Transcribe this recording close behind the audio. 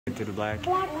Into the black.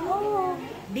 Black hole.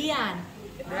 Dion.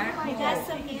 He Has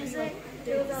some music.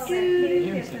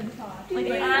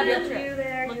 Like on the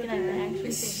trip. Looking at the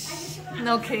actual thing.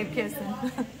 No cave kissing.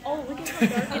 Oh, look at how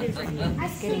dark it is right now. I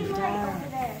see light over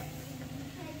there.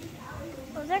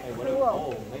 Oh, they're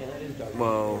cool.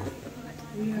 Whoa.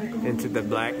 Into the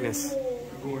blackness.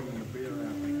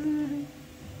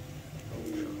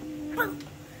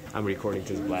 I'm recording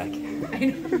to the black.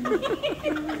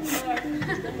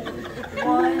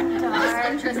 One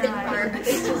dark Interesting night. part.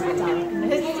 It's just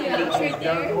darkness. Right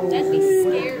there. That'd be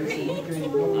scary.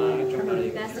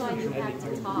 That's why you have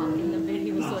to talk in the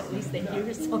video so at least they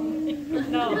hear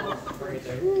something. No.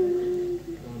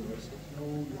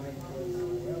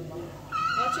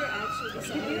 What's your actual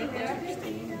design right there?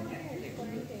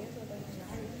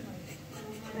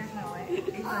 There's no way.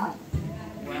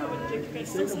 Wow, the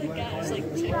crystals like guys like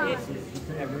check it.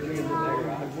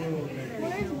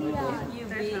 Where's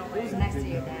Dion? Who's next to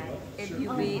your dad? If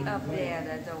you be up there,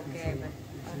 that's okay, but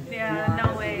Yeah,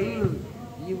 no way.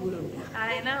 you would have.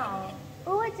 I know.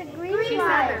 Oh, it's a green She said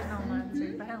light. there's no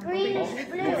monsters, but I don't Green, believe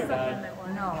blue. there's something that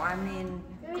was. No, I mean.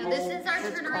 So this is our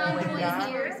turnaround point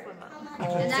here.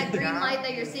 And that green light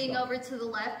that you're seeing over to the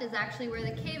left is actually where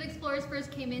the cave explorers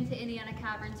first came into Indiana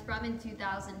Caverns from in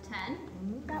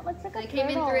 2010. That looks like a They came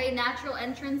in turtle. through a natural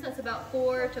entrance that's about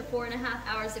 4 to 4.5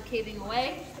 hours of caving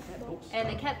away. And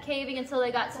they kept caving until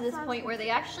they got to this point where they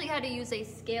actually had to use a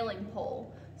scaling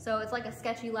pole. So it's like a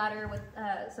sketchy ladder with,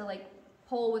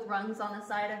 pole with rungs on the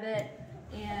side of it.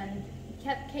 And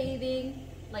kept caving,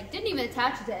 like didn't even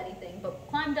attach it to anything, but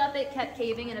climbed up it, kept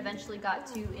caving, and eventually got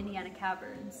to Indiana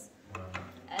Caverns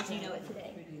as you know it today.